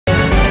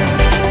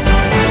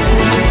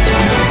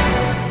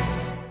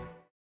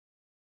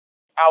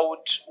I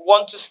would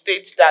want to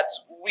state that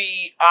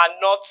we are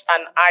not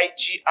an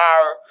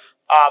IGR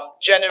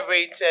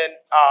generating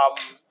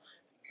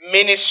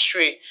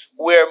ministry.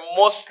 We're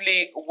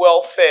mostly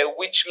welfare,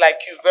 which, like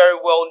you very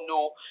well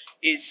know,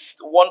 is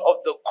one of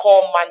the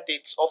core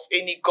mandates of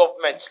any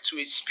government to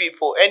its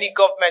people. Any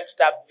government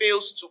that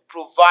fails to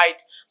provide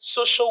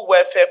social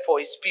welfare for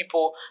its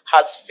people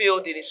has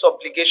failed in its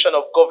obligation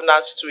of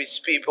governance to its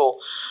people.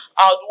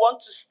 I would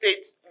want to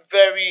state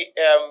very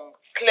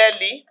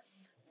clearly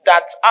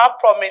that our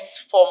promise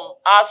from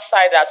our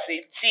side as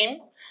a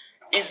team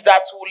is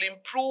that we'll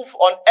improve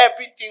on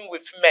everything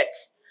we've met.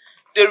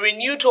 The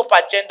renewed hope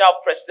agenda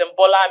of President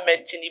Bola Ahmed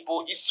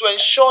Tinubu is to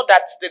ensure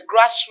that the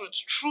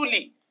grassroots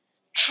truly,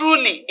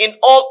 in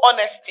all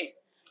honesty,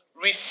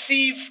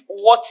 receive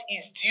what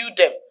is due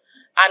them.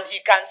 And he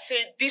can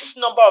say this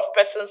number of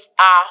persons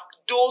are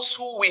those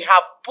who we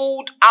have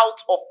pulled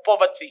out of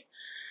poverty.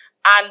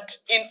 And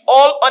in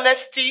all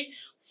honesty,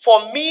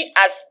 for me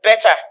as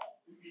Betta,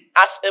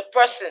 as a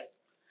person,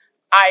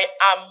 I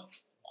am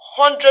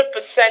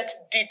 100%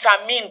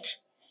 determined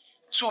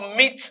to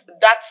meet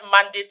that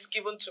mandate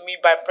given to me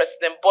by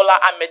President Bola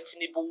Ahmed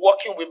Tinubu,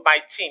 working with my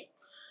team.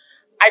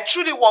 I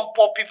truly want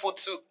poor people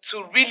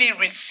to really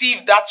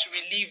receive that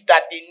relief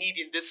that they need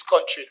in this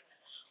country.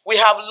 We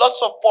have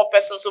lots of poor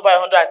persons, over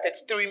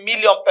 133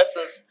 million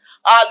persons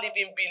are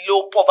living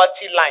below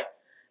poverty line.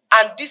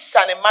 And this is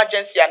an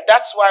emergency, and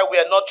that's why we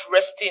are not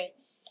resting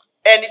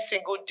any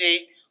single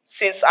day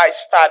since I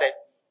started.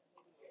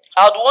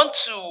 I would want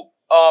to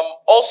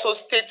also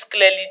state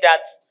clearly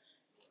that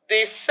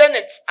the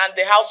Senate and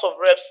the House of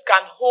Reps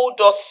can hold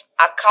us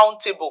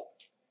accountable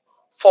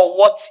for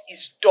what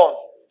is done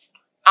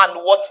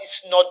and what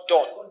is not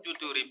done. I want you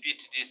to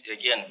repeat this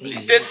again,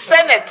 please. The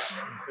Senate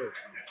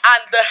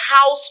and the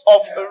House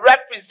of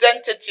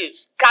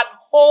Representatives can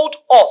hold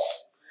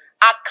us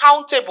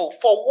accountable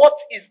for what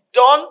is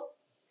done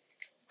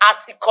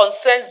as it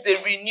concerns the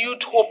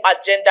renewed hope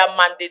agenda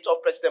mandate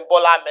of President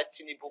Bola Ahmed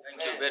Tinubu.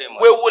 Thank you very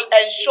much. We will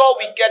ensure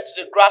we get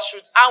to the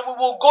grassroots, and we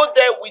will go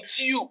there with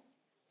you.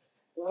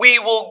 We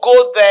will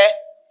go there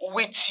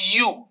with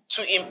you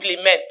to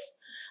implement.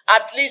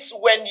 At least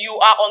when you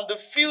are on the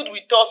field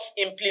with us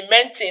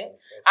implementing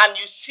and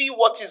you see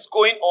what is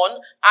going on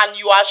and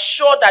you are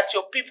sure that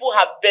your people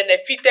have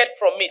benefited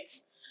from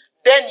it,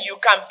 then you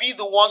can be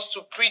the ones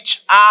to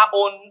preach our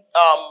own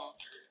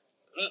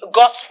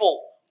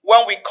gospel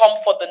when we come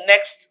for the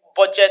next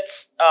budget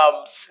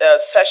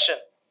session.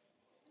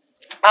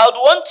 I would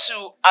want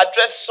to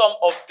address some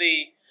of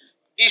the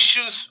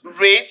issues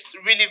raised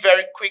really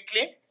very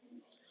quickly.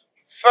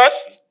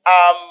 First,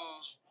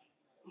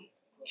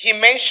 he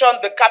mentioned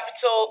the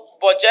capital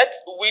budget,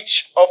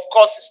 which of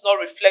course is not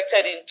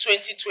reflected in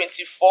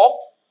 2024.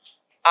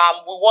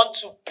 We want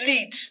to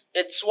plead.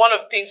 It's one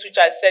of the things which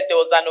I said there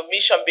was an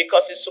omission,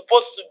 because it's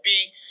supposed to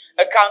be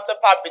a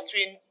counterpart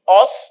between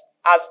us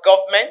as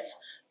government,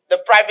 the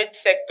private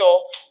sector,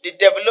 the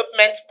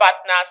development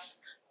partners,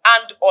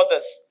 and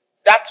others.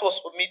 That was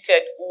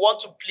omitted. We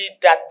want to plead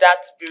that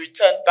that be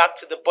returned back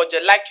to the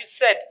budget. Like you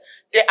said,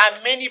 there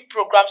are many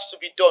programs to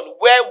be done.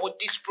 Where would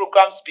these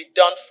programs be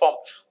done from?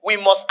 We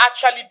must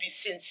actually be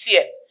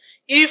sincere.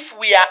 If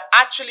we are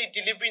actually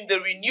delivering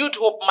the renewed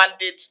hope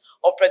mandate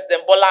of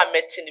President Bola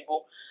Ahmed Tinubu,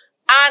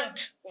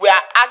 and we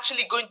are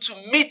actually going to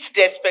meet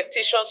the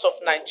expectations of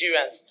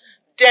Nigerians,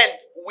 then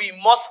we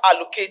must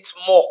allocate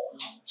more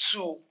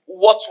to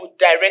what would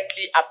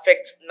directly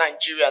affect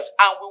Nigerians.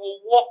 And we will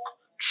walk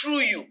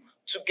through you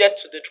to get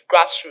to the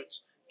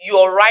grassroots. You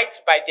are right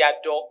by their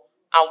door,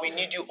 and we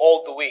need you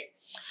all the way.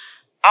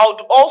 I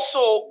would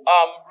also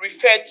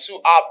refer to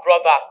our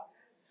brother.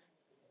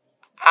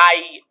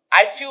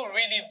 I feel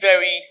really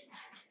very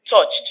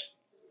touched.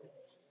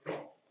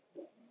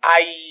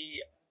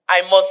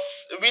 I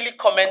must really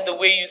commend the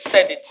way you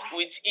said it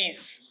with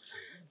ease,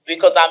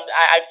 because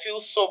I feel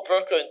so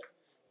broken.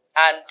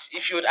 And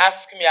if you would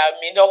ask me, I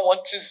may not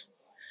want to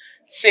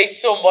say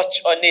so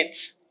much on it.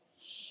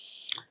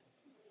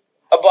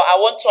 But I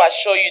want to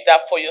assure you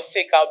that for your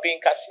sake, I'll be in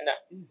Katsina.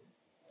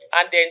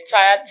 And the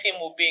entire team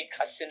will be in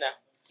Katsina.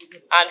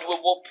 And we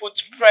will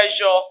put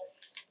pressure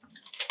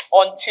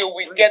until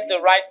we get the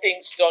right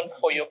things done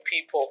for your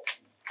people.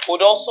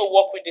 We'll also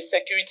work with the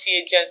security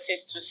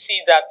agencies to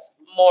see that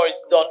more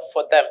is done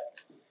for them.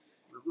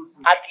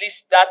 At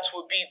least that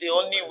will be the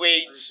only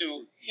way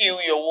to heal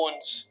your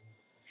wounds.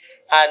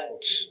 And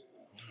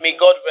may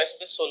God rest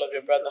the soul of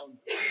your brother.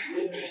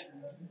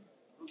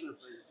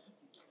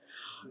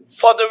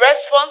 For the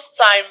response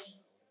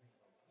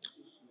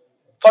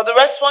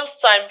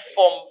time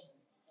from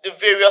the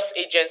various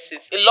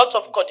agencies, a lot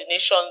of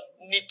coordination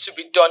needs to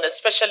be done,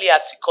 especially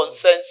as it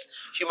concerns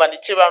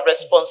humanitarian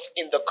response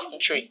in the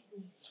country.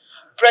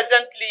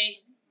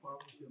 Presently,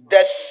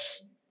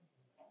 there's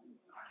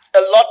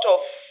a lot of,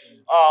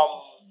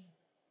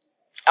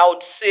 I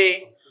would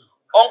say,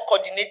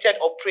 uncoordinated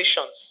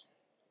operations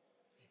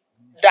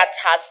that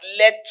has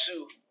led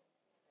to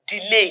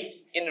delay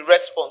in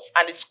response,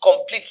 and it's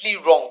completely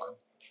wrong,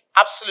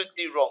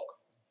 absolutely wrong.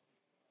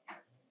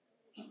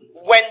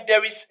 when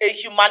there is a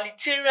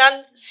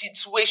humanitarian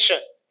situation,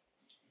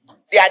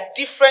 there are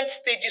different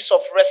stages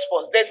of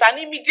response. There's an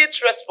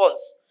immediate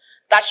response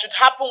that should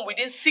happen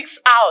within 6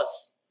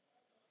 hours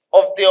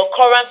of the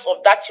occurrence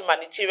of that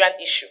humanitarian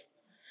issue.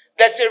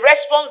 There's a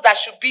response that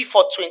should be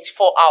for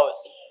 24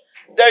 hours.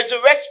 There's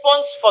a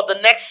response for the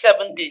next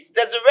 7 days.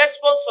 There's a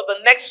response for the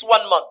next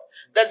 1 month.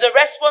 There's a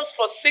response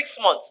for 6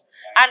 months.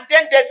 And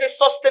then there's a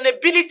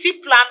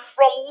sustainability plan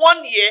from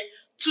 1 year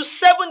to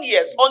 7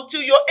 years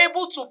until you're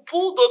able to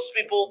pull those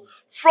people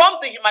from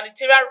the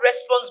humanitarian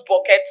response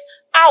bucket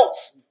out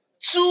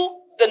to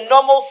the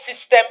normal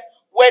system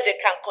where they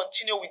can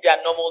continue with their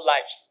normal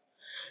lives.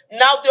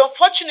 Now, the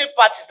unfortunate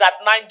part is that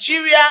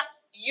Nigeria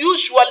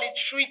usually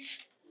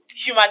treats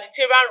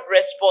humanitarian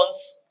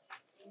response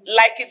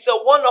like it's a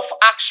one-off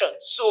action.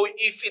 So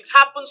if it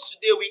happens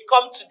today, we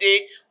come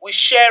today, we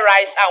share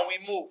rice and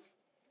we move.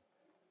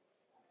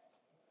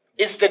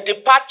 It's the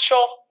departure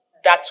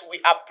that we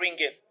are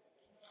bringing.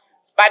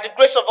 By the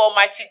grace of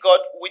Almighty God,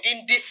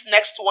 within this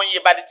next 1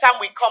 year, by the time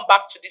we come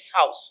back to this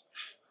house,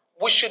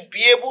 we should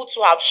be able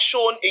to have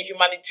shown a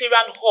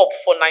humanitarian hub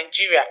for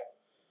Nigeria,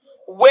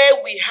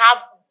 where we have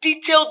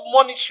detailed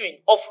monitoring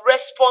of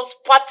response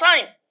per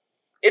time.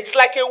 It's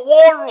like a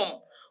war room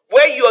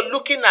where you're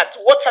looking at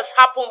what has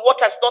happened, what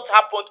has not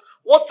happened,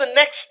 what's the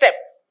next step.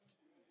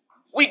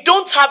 We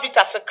don't have it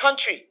as a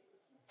country,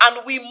 and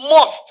we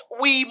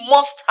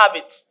must have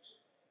it.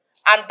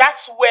 And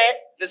that's where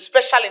the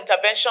special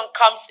intervention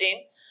comes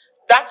in.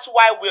 That's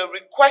why we're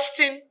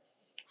requesting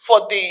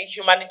for the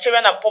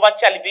Humanitarian and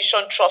Poverty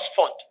Alleviation Trust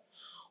Fund.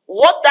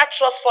 What that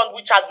trust fund,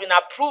 which has been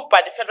approved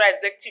by the Federal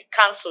Executive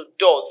Council,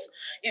 does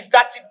is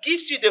that it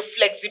gives you the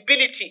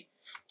flexibility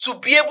to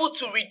be able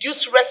to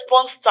reduce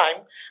response time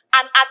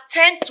and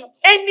attend to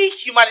any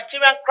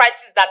humanitarian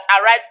crisis that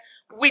arises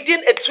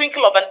within a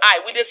twinkle of an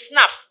eye, with a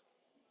snap.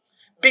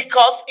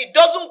 Because it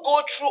doesn't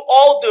go through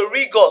all the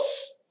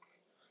rigors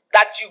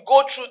that you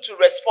go through to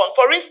respond.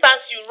 For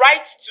instance, you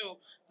write to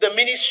the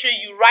ministry,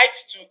 you write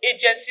to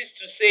agencies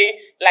to say,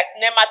 like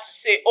NEMA, to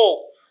say,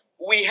 oh,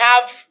 we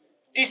have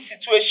this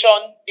situation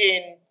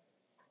in,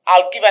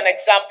 I'll give an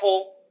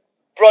example,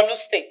 Borno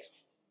State.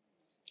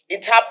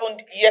 It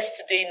happened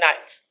yesterday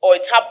night, or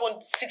it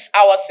happened 6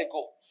 hours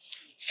ago.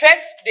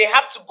 First, they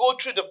have to go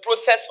through the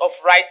process of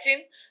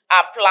writing,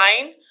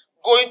 applying,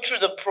 going through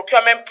the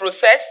procurement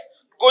process,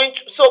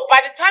 so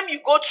by the time you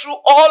go through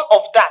all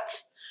of that,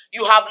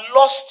 you have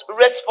lost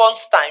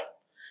response time,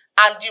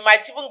 and you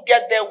might even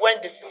get there when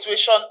the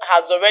situation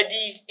has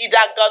already either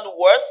gone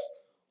worse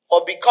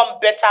or become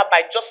better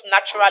by just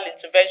natural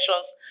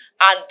interventions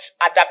and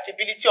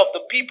adaptability of the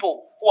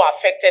people who are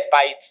affected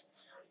by it.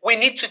 We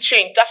need to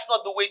change. That's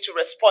not the way to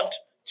respond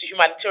to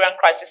humanitarian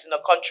crisis in a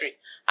country.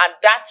 And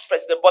that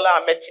President Bola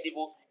Ahmed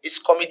Tinubu is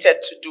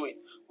committed to doing.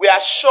 We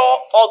assure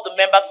all the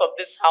members of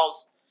this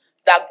house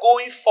that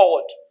going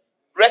forward,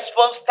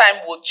 response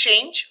time will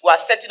change. We are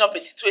setting up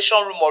a situation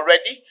room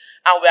already,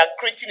 and we are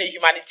creating a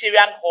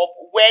humanitarian hub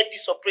where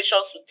these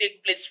operations will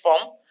take place from.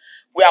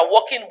 We are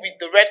working with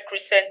the Red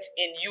Crescent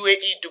in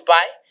UAE,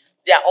 Dubai.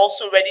 They are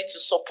also ready to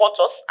support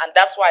us, and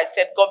that's why I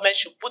said government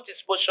should put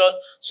its portion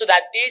so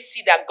that they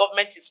see that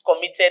government is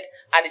committed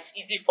and it's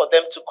easy for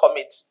them to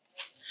commit.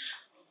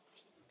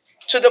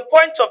 To the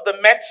point of the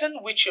medicine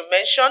which you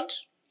mentioned,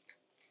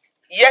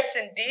 yes,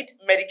 indeed,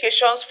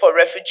 medications for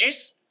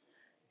refugees.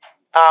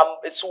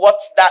 It's what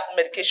that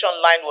medication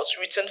line was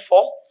written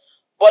for.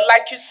 But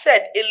like you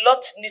said, a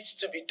lot needs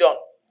to be done.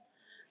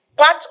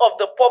 Part of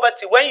the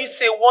poverty, when you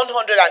say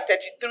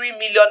 133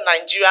 million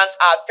Nigerians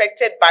are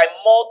affected by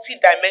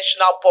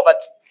multi-dimensional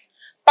poverty,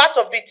 part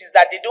of it is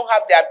that they don't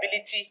have the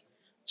ability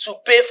to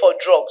pay for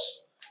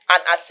drugs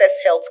and access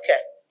health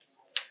care.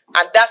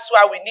 And that's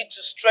why we need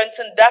to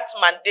strengthen that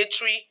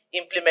mandatory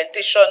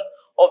implementation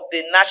of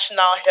the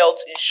National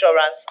Health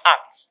Insurance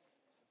Act.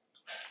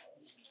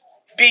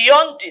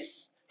 Beyond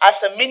this,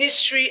 as a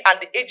ministry and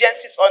the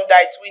agencies under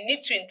it, we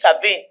need to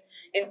intervene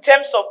in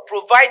terms of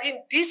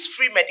providing this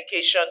free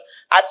medication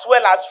as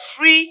well as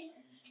free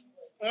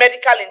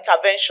medical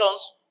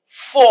interventions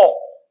for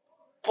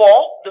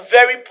the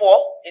very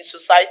poor in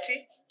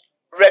society,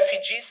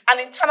 refugees,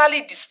 and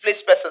internally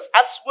displaced persons,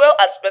 as well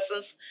as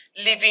persons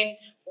living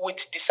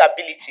with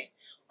disability.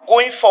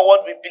 Going forward,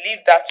 we believe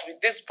that with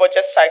this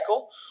budget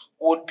cycle,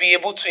 we'll be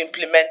able to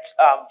implement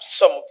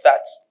some of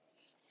that.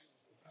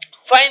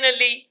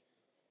 Finally,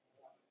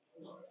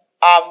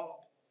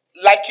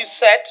 like you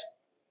said,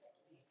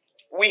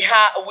 we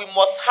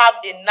must have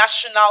a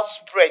national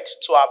spread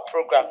to our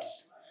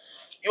programs.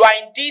 You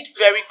are indeed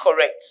very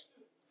correct.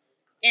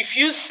 If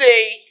you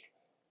say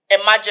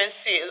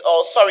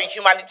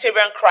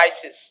humanitarian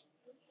crisis,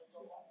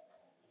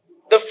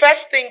 the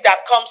first thing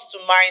that comes to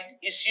mind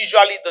is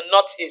usually the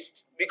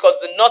Northeast, because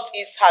the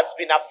Northeast has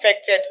been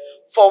affected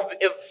for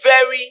a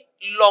very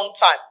long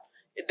time.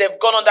 They've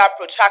gone under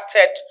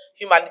protracted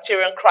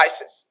humanitarian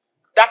crisis.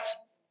 That's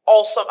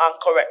awesome and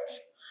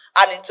correct.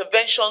 And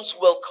interventions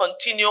will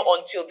continue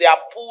until they are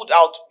pulled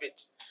out of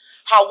it.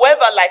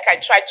 However, like I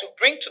tried to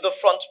bring to the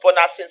front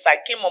burner since I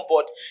came on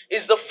board,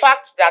 is the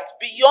fact that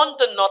beyond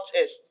the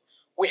Northeast,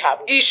 we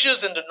have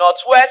issues in the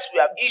Northwest, we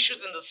have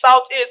issues in the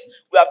Southeast,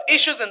 we have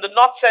issues in the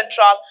North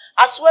Central,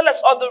 as well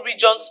as other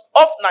regions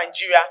of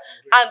Nigeria,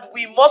 and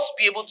we must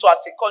be able to, as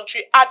a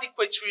country,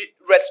 adequately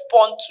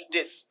respond to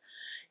this.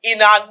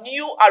 In our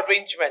new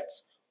arrangement,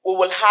 we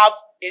will have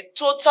a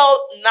total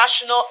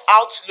national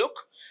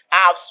outlook. I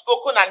have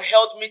spoken and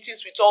held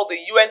meetings with all the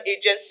UN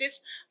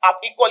agencies. I've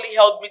equally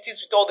held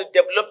meetings with all the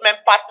development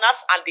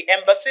partners and the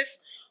embassies.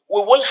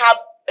 We will have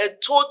a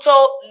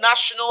total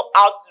national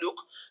outlook,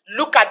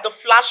 look at the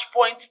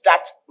flashpoints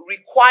that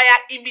require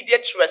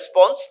immediate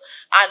response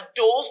and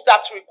those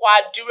that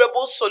require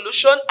durable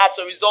solution as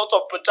a result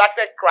of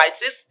protracted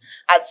crisis,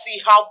 and see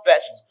how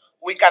best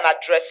we can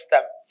address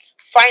them.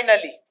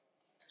 Finally,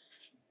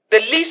 the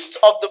list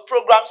of the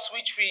programs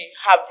which we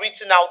have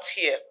written out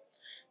here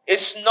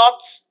is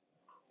not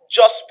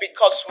just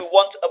because we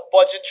want a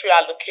budgetary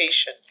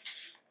allocation,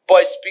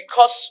 but it's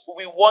because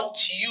we want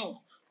you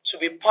to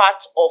be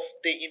part of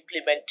the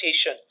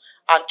implementation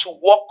and to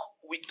work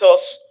with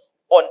us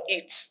on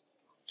it.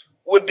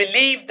 We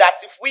believe that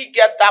if we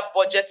get that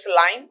budget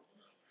line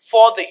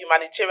for the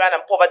Humanitarian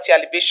and Poverty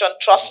Alleviation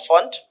Trust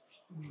Fund,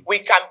 we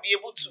can be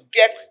able to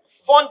get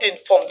funding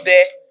from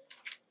there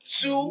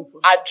to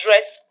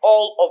address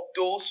all of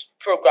those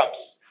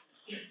programs.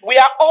 We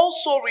are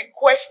also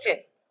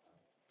requesting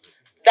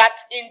that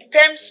in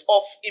terms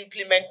of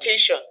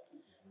implementation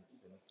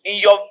in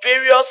your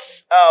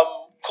various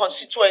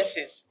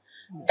constituencies,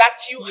 that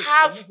you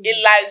have a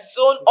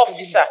liaison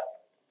officer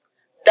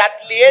that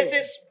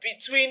liaises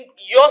between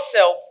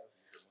yourself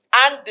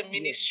and the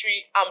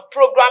ministry and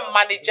program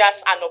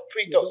managers and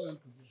operators.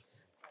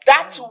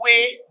 That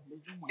way,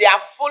 they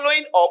are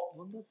following up,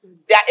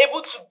 they are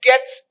able to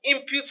get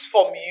inputs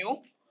from you,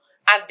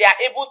 and they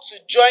are able to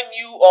join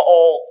you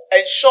or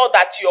ensure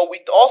that you're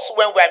with us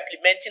when we're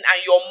implementing,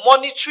 and you're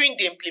monitoring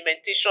the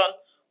implementation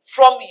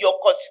from your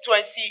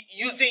constituency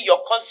using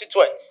your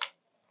constituents.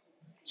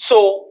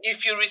 So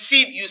if you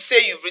receive, you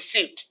say you've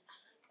received.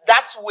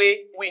 That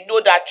way we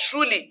know that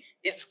truly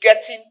it's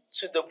getting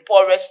to the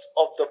poorest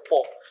of the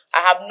poor. I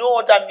have no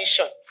other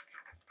mission.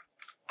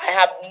 I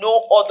have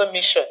no other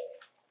mission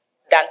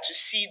than to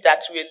see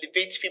that we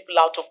elevate people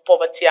out of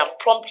poverty and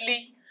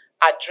promptly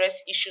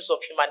address issues of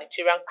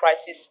humanitarian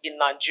crisis in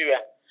Nigeria.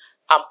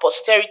 And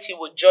posterity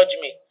will judge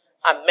me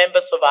and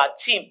members of our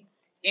team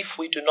if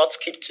we do not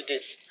keep to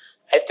this.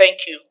 I thank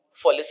you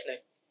for listening.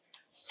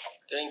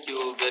 Thank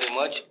you very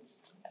much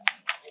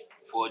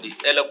for the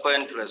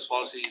eloquent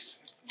responses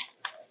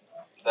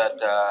that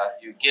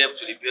you gave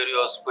to the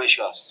various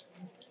questions.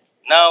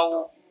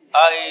 Now,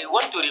 I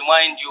want to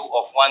remind you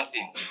of one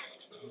thing.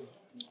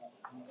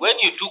 When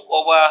you took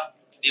over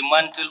the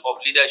mantle of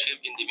leadership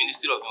in the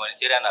Ministry of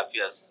Humanitarian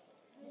Affairs,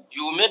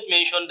 you made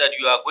mention that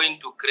you are going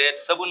to create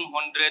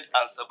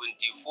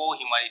 774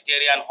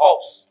 humanitarian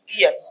hubs.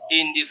 Yes.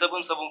 In the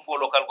 774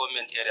 local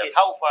government areas. Yes.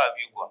 How far have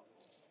you gone?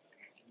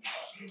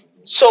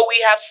 So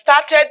we have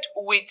started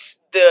with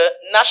the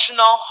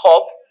national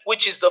hub,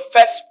 which is the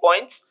first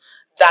point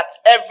that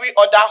every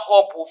other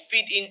hub will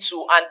feed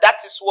into, and that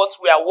is what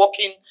we are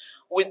working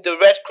with the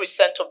Red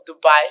Crescent of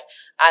Dubai,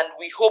 and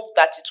we hope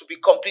that it will be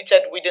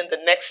completed within the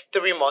next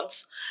 3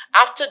 months.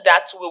 After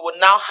that, we will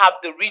now have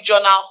the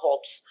regional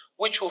hubs,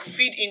 which will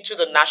feed into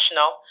the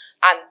national,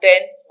 and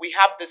then we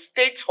have the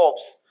state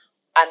hubs,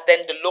 and then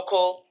the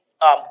local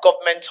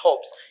government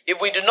hubs.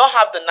 If we do not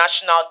have the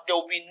national, there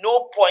will be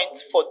no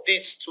point for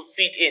this to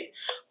feed in.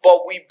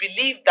 But we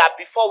believe that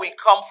before we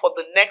come for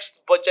the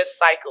next budget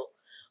cycle,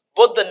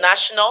 both the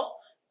national,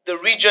 the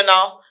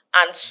regional,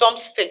 and some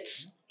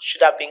states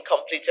should have been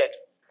completed.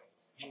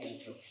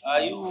 Are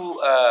you,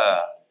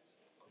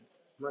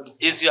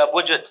 is your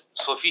budget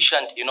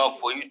sufficient enough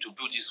for you to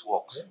do this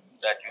work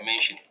that you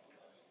mentioned?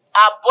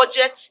 Our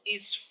budget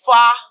is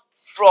far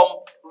from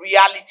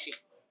reality.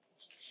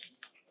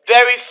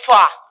 Very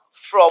far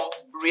from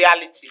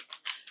reality.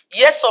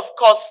 Yes, of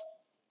course,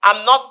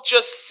 I'm not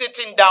just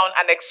sitting down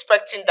and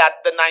expecting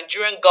that the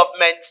Nigerian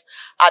government,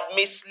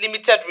 amidst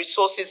limited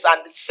resources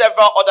and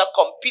several other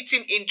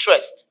competing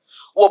interests,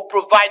 will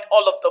provide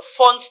all of the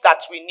funds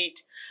that we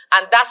need.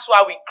 And that's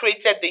why we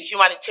created the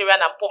Humanitarian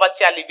and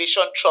Poverty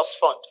Alleviation Trust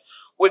Fund.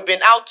 We've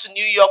been out to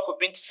New York, we've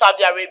been to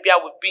Saudi Arabia,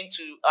 we've been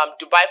to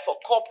Dubai for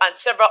COP and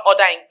several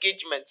other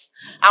engagements.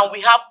 And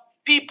we have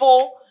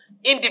people,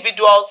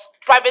 individuals,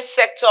 private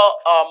sector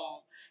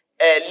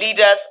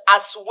leaders,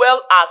 as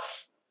well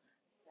as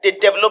the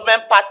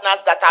development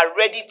partners that are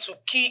ready to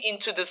key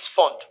into this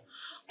fund.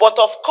 But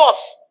of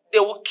course, they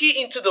will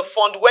key into the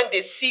fund when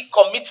they see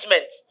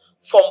commitment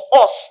from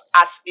us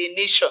as a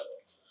nation.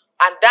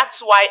 And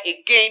that's why,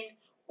 again,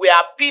 we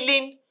are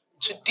appealing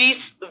to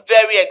this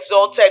very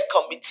exalted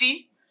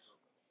committee,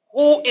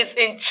 who is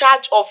in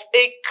charge of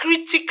a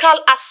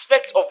critical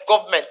aspect of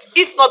government,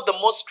 if not the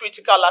most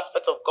critical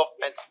aspect of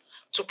government,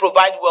 to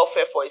provide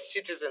welfare for its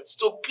citizens.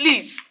 So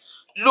please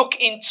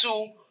look into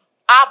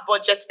our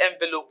budget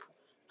envelope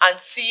and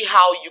see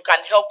how you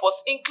can help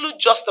us include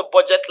just the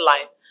budget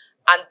line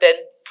and then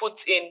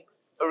put in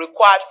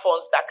required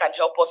funds that can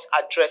help us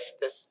address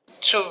this.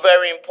 Two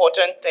very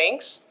important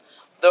things.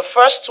 The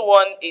first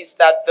one is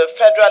that the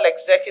Federal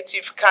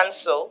Executive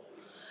Council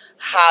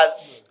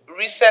has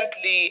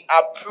recently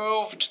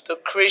approved the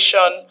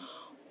creation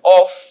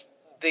of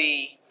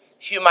the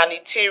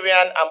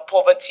Humanitarian and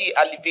Poverty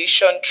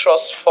Alleviation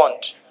Trust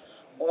Fund,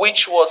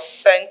 which was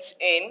sent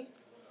in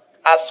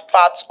as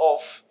part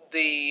of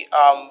the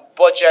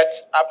budget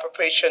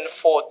appropriation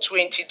for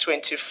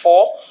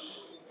 2024.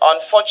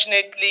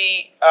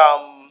 Unfortunately,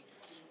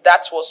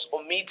 that was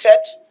omitted,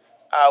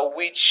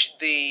 which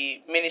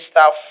the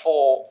Minister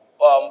for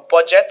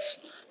Budget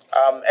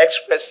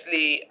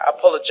expressly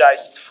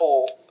apologized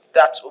for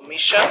that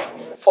omission.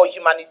 For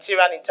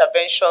humanitarian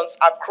interventions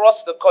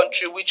across the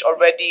country, which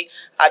already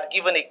had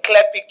given a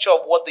clear picture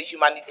of what the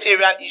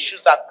humanitarian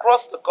issues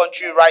across the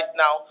country right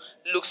now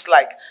looks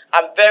like.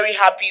 I'm very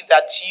happy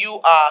that you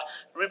are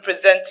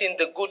representing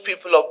the good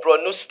people of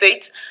Borno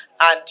State,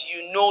 and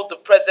you know the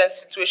present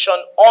situation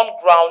on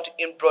ground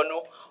in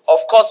Borno. Of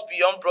course,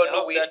 beyond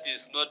Borno, that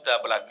is not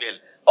blackmail.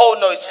 Oh,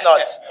 no, it's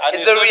not.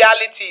 It's the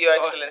reality, Your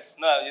Excellency.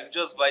 No, it's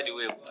just by the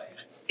way.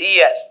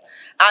 Yes.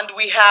 And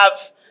we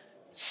have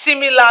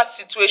similar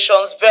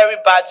situations, very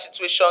bad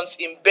situations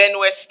in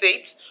Benue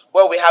State,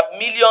 where we have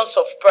millions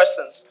of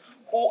persons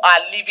who are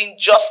living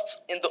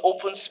just in the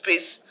open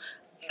space,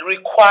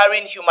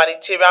 requiring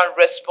humanitarian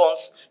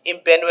response in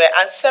Benue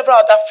and several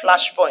other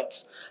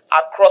flashpoints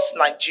across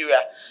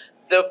Nigeria.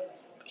 The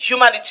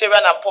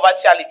Humanitarian and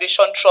Poverty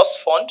Alleviation Trust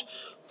Fund,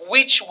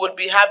 which would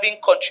be having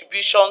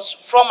contributions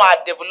from our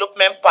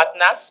development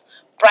partners,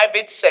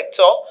 private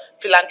sector,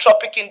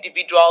 philanthropic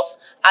individuals,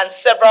 and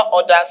several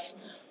others,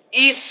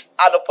 is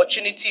an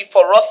opportunity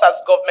for us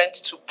as government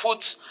to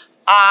put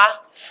our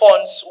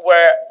funds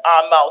where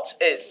our mouth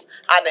is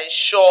and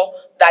ensure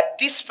that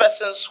these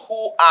persons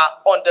who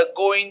are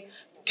undergoing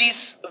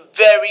these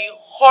very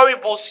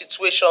horrible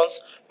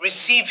situations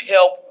receive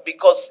help,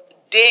 because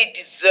they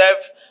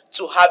deserve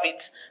to have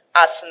it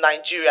as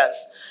Nigerians.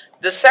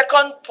 The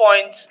second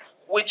point,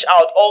 which I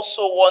would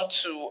also want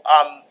to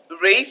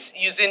raise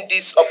using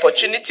this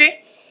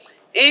opportunity,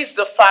 is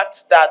the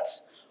fact that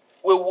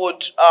we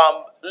would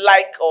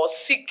like or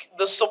seek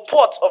the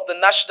support of the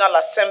National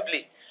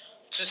Assembly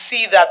to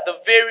see that the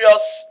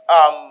various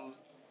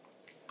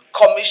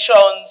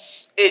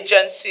commissions,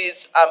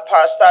 agencies, and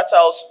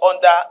parastatals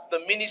under the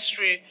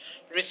ministry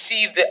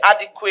receive the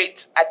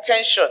adequate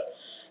attention.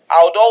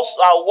 I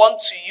want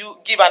to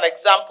give an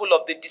example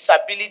of the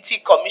Disability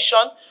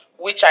Commission,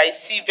 which I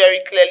see very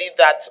clearly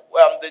that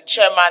the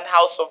Chairman,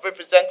 House of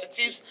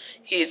Representatives,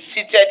 he is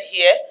seated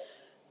here,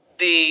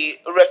 the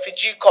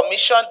Refugee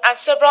Commission, and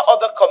several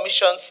other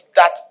commissions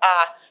that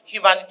are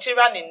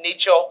humanitarian in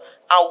nature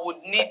and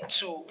would need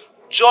to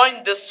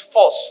join this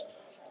force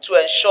to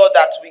ensure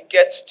that we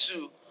get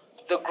to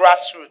the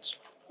grassroots.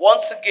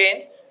 Once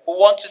again, we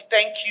want to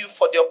thank you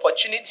for the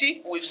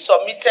opportunity. We've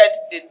submitted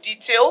the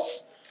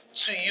details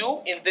to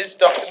you in this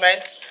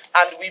document,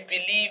 and we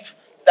believe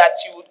that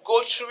you would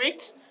go through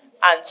it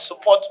and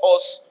support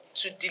us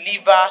to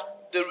deliver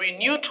the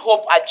renewed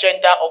hope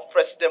agenda of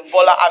President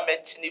Bola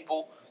Ahmed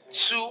Tinubu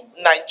to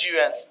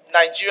Nigerians.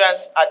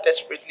 Nigerians are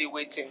desperately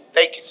waiting.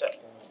 Thank you, sir.